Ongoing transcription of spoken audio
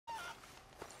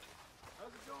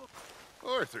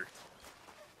Arthur.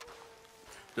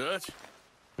 Dutch?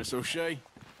 Miss O'Shea?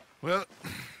 Well,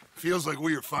 feels like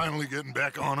we are finally getting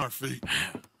back on our feet.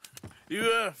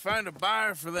 You, find a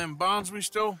buyer for them bonds we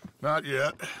stole? Not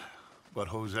yet, but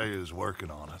Jose is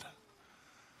working on it.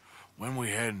 When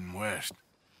we heading west?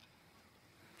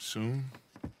 Soon?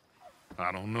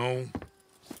 I don't know.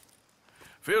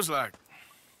 Feels like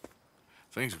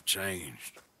things have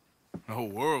changed. The whole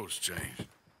world's changed.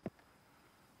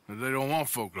 They don't want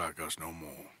folk like us no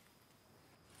more.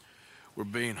 We're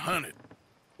being hunted.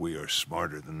 We are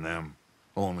smarter than them.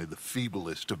 Only the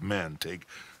feeblest of men take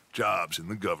jobs in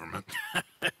the government.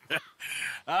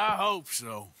 I hope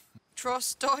so.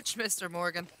 Trust Dutch, Mr.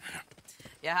 Morgan.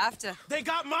 You have to. They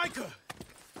got Micah!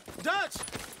 Dutch!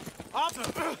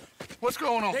 Arthur! What's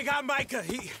going on? They got Micah.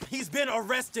 He's been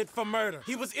arrested for murder.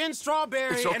 He was in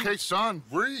Strawberry. It's okay, son.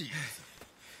 Breathe.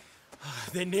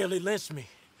 They nearly lynched me.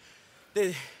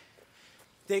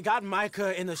 They got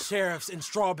Micah and the sheriffs in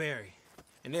Strawberry.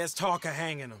 And there's talk of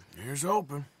hanging him. Here's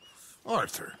hoping.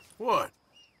 Arthur. What?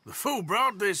 The fool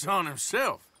brought this on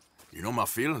himself. You know my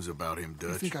feelings about him, You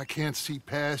Dutch. think I can't see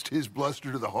past his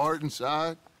bluster to the heart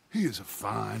inside? He is a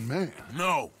fine man.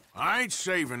 No, I ain't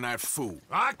saving that fool.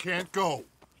 I can't go.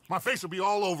 My face will be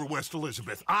all over West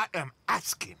Elizabeth. I am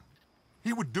asking.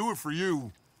 He would do it for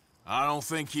you. I don't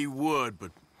think he would,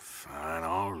 but fine,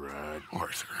 all right.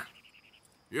 Arthur.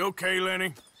 You okay,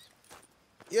 Lenny?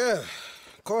 Yeah,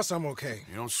 of course I'm okay.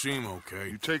 You don't seem okay.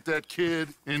 You take that kid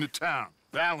into town.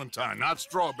 Valentine, not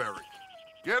Strawberry.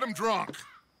 Get him drunk.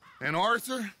 And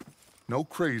Arthur, no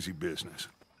crazy business.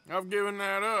 I've given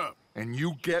that up. And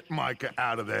you get Micah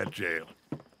out of that jail.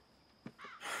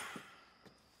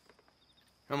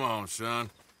 Come on, son.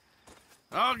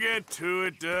 I'll get to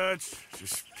it, Dutch.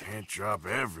 Just can't drop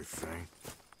everything.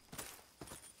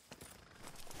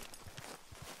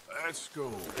 Let's go,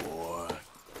 boy.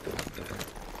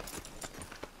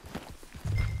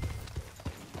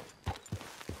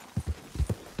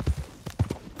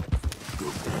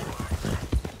 Good boy.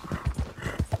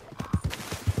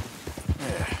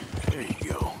 There you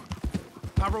go.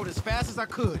 I rode as fast as I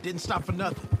could, didn't stop for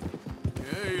nothing.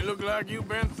 Yeah, you look like you've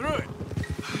been through it.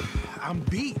 I'm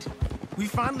beat. We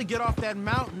finally get off that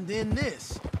mountain, then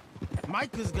this.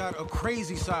 Micah's got a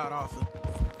crazy side off it.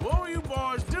 What were you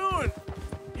boys doing?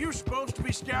 You were supposed to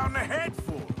be scouting ahead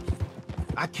for us.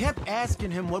 I kept asking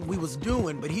him what we was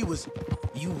doing, but he was,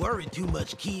 "You worry too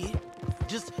much, kid.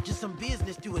 Just some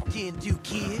business to attend to,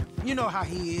 kid." You know how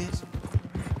he is.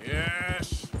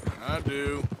 Yes, I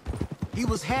do. He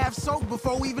was half soaked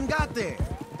before we even got there.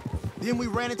 Then we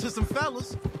ran into some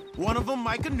fellas. One of them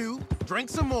Micah knew, drank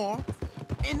some more.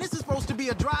 And this is supposed to be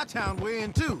a dry town we're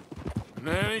in, too. And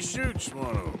then he shoots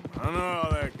one of them. I know how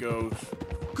that goes.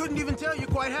 Couldn't even tell you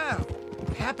quite how.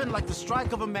 Happened like the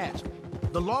strike of a match.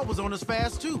 The law was on us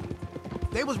fast, too.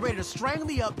 They was ready to strangle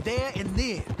me up there and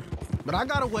then. But I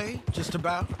got away, just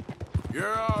about.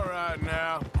 You're all right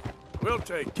now. We'll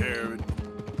take care of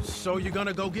it. So you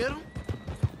gonna go get him?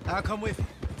 I'll come with you.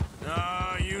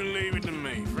 No, you leave it to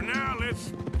me. For now,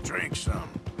 let's drink some.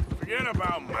 Forget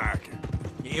about Micah.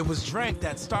 It was drink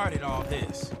that started all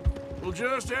this. We'll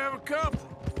just have a couple.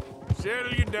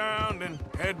 Settle you down, then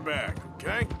head back,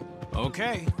 okay?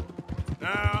 Okay.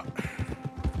 Now,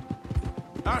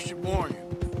 I should warn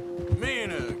you. Me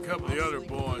and a couple of the other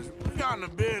boys, we got in a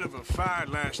bit of a fight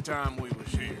last time we was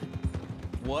here.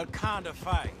 What kind of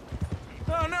fight?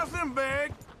 Oh, nothing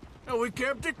big. No, we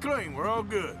kept it clean. We're all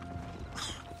good.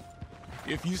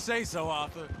 If you say so,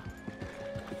 Arthur.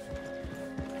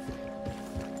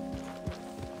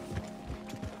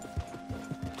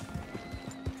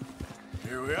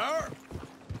 Here we are.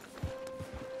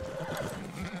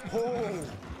 Oh.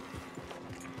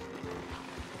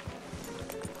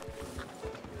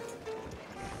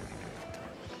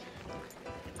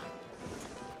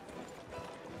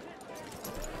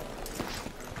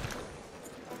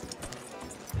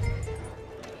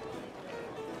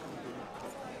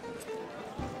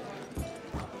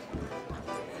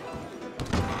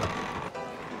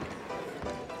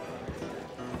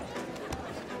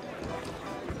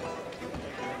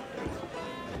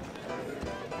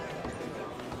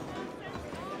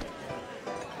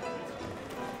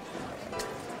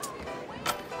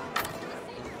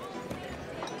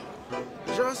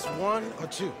 Just one or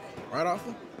two, right, Arthur?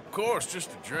 Of course, just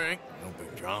a drink. No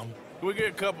big drama. Can we get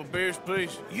a couple beers,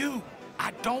 please?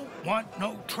 I don't want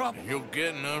no trouble. You'll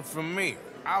get none from me.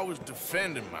 I was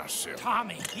defending myself.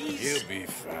 Tommy, he's... He'll be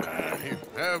fine. Here,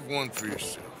 have one for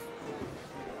yourself.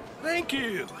 Thank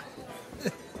you.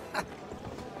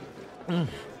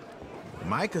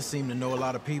 Micah seemed to know a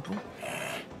lot of people.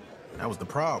 That was the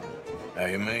problem. How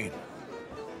you mean?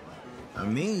 I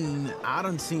mean, I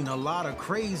done seen a lot of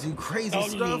crazy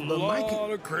stuff, but Mike... A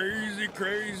lot of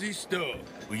crazy stuff.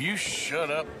 Will you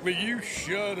shut up? Will you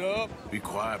shut up? Be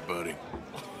quiet, buddy.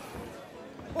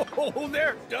 Oh,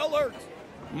 they're dullers.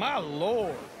 My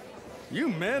lord. You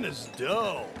men is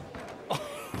dull.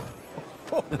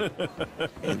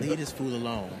 Hey, leave this fool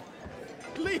alone.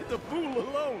 Leave the fool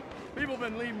alone. People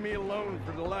been leaving me alone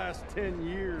for the last 10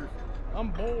 years. I'm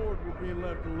bored with being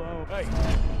left alone. Hey,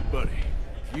 buddy,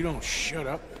 if you don't shut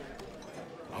up,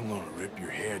 I'm gonna rip your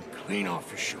head clean off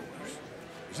your shoulders.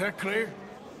 Is that clear?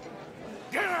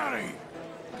 Get out of here!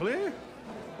 Clear?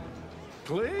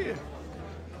 Clear.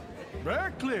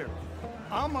 Very clear.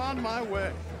 I'm on my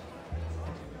way.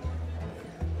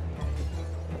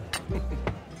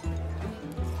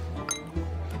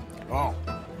 Oh.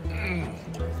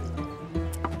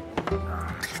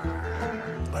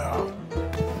 Oh.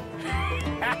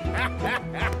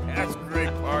 That's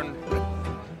great, partner.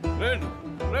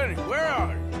 Lenny, where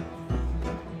are you?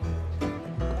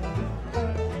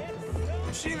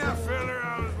 You seen that fella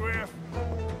I was with?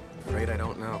 Afraid I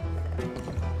don't know.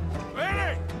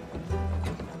 Lenny!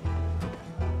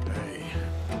 Hey.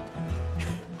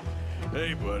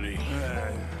 Hey, buddy.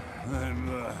 Hey,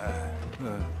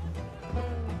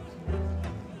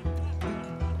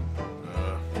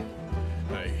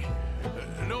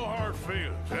 no hard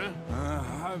feelings, huh?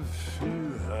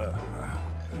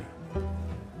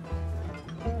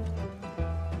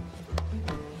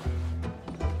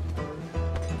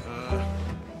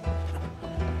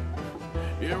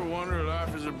 You ever wonder if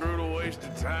life is a brutal waste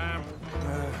of time?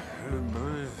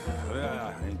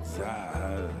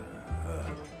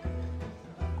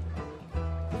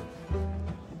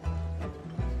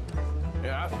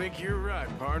 Yeah, I think you're right,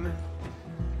 partner.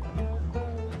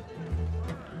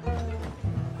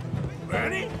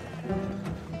 Lenny?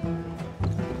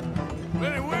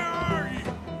 Lenny, where are you?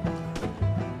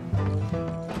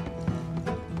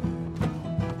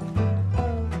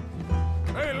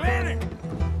 Hey, Lenny!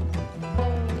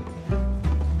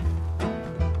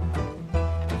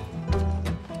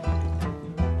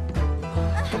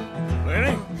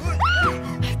 Lenny?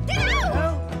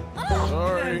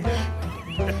 Sorry.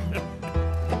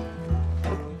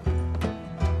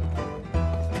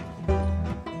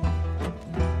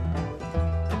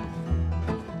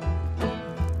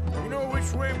 You know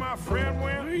which way my friend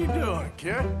went? What are you doing,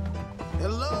 kid?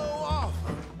 Hello,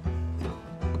 offer.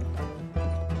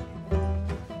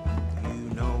 You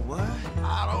know what?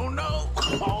 I don't know.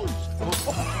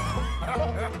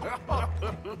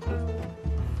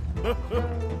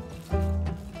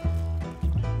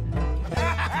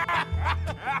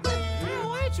 Man,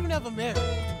 why ain't you never married?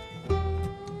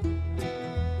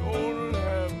 Gonna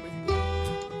have me.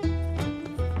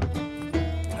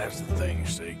 That's the thing, you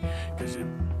see, because it...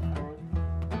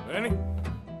 Lenny?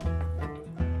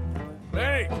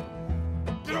 Lenny!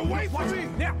 Get away from me!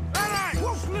 Now, Lenny!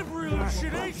 Whoa, slippery little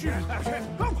shit, ain't you?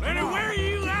 Lenny, where are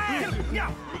you at?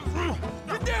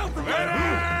 Get down from there!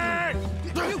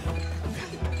 Lenny!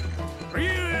 Are you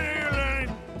in here, Lenny?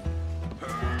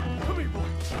 Come here, boy.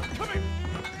 Come here.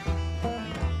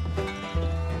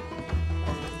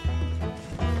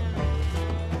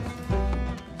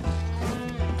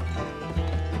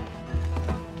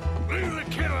 Leave the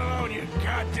kid alone, you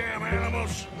goddamn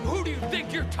animals. Who do you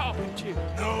think you're talking to?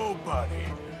 Nobody.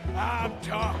 I'm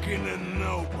talking to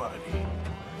nobody.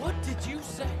 What did you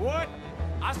say? What?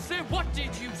 I said, what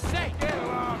did you say? Get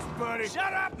lost, buddy.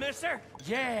 Shut up, mister.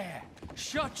 Yeah,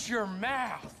 shut your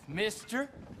mouth, mister.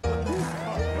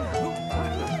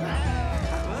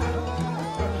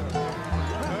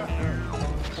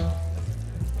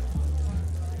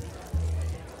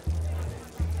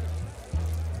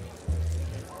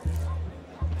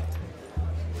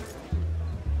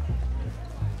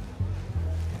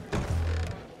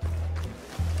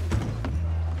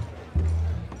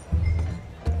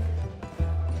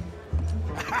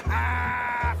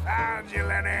 Found you,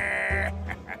 Lenny.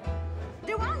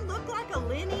 Do I look like a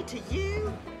Lenny to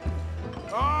you?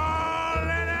 Oh,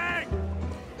 Lenny!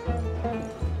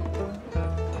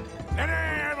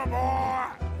 Lenny, my boy!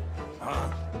 Huh?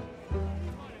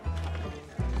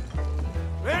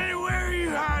 Lenny, where are you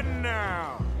hiding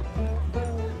now?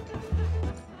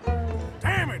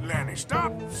 Damn it, Lenny,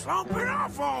 stop slumping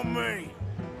off on me!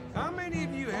 How many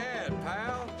of you had,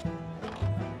 pal?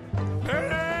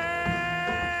 Lenny!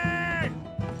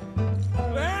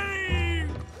 Lenny!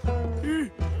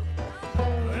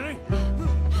 Lenny?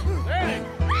 Lenny!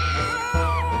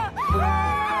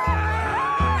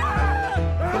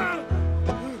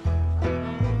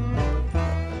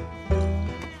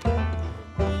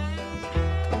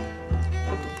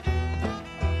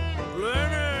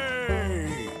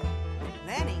 Lenny!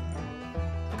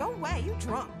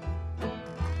 drunk.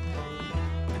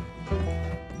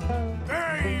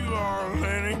 There you are,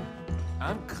 Lenny.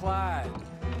 I'm Clyde.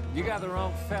 You got the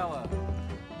wrong fella.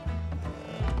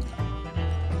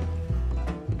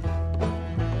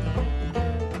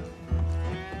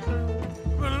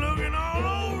 Been looking all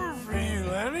over for you,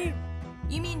 Lenny.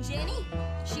 You mean Jenny?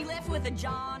 She left with a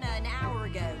John an hour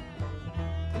ago.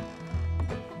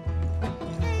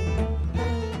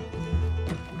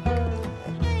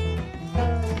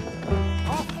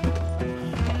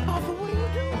 Arthur, what are you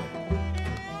doing?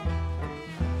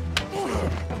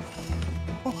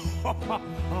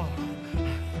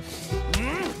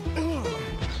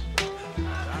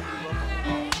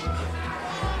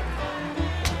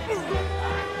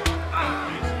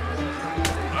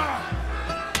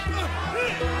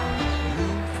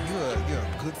 You're a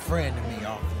good friend to me,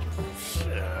 Arthur.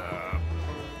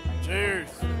 Cheers.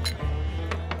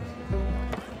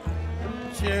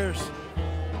 Cheers.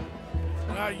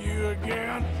 Not you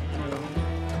again.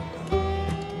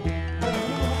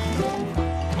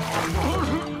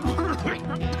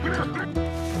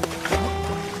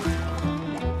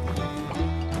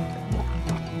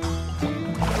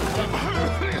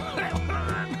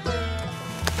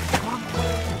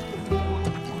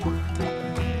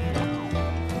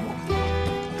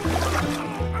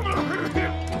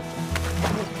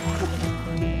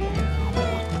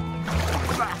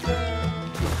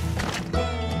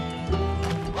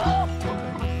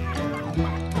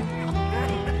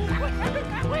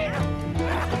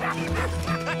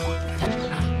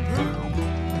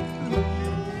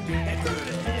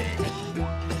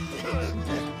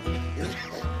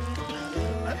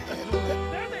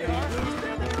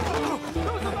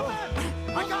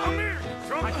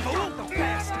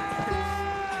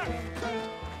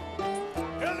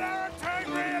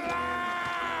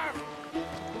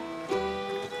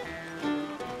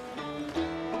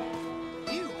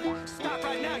 Stop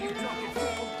right now, you drunken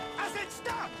fool! I said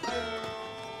stop!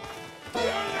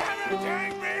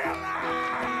 Take me alive!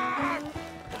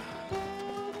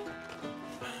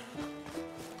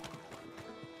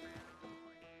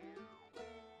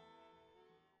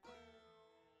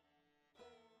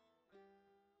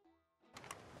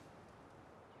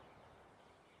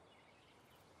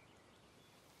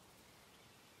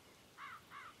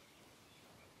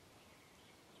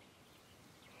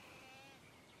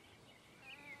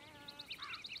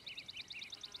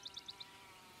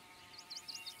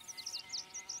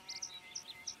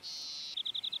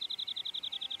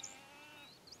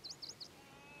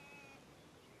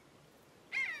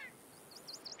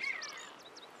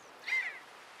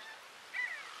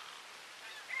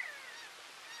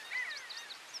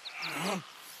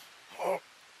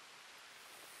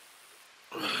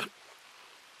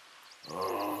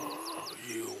 Oh,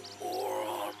 you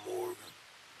moron, Morgan.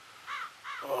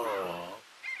 Oh,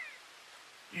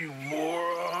 you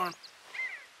moron.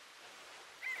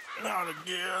 Not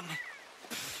again.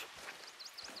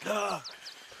 Oh.